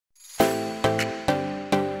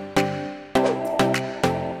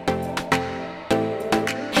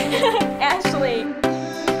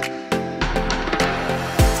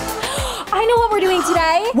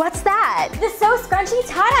today. What's that? The So Scrunchie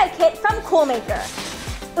Tie Die kit from Coolmaker.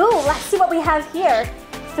 Ooh, let's see what we have here.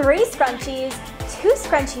 3 scrunchies, 2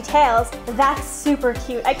 scrunchy tails. That's super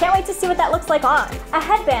cute. I can't wait to see what that looks like on. A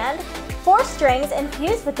headband, 4 strings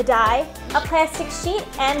infused with the dye, a plastic sheet,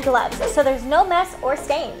 and gloves, so there's no mess or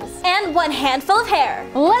stains. And 1 handful of hair.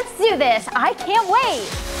 Let's do this. I can't wait.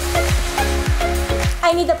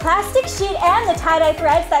 I need the plastic sheet and the tie-dye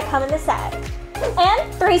threads that come in the set.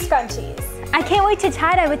 And 3 scrunchies. I can't wait to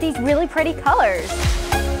tie-dye with these really pretty colors.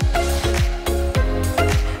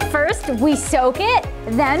 First, we soak it,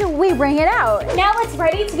 then we wring it out. Now it's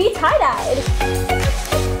ready to be tie-dyed.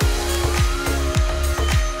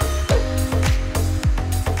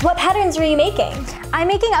 What patterns are you making? I'm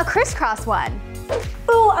making a crisscross one.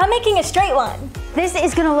 Ooh, I'm making a straight one. This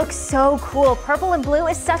is gonna look so cool. Purple and blue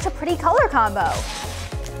is such a pretty color combo.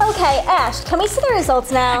 Okay, Ash, can we see the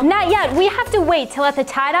results now? Not yet. We have to wait to let the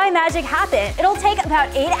tie-dye magic happen. It'll take about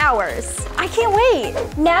 8 hours. I can't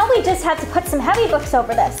wait. Now we just have to put some heavy books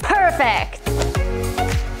over this. Perfect.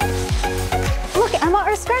 Look, Emma,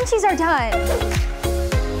 our scrunchies are done.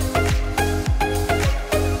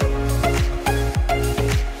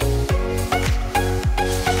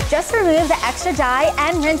 Just remove the extra dye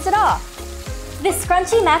and rinse it off. This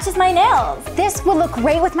scrunchie matches my nails. This will look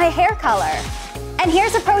great with my hair color. And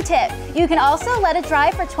here's a pro tip. You can also let it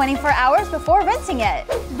dry for 24 hours before rinsing it.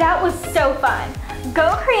 That was so fun.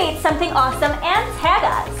 Go create something awesome and tag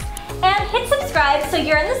us. And hit subscribe so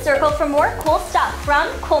you're in the circle for more cool stuff from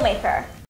Coolmaker.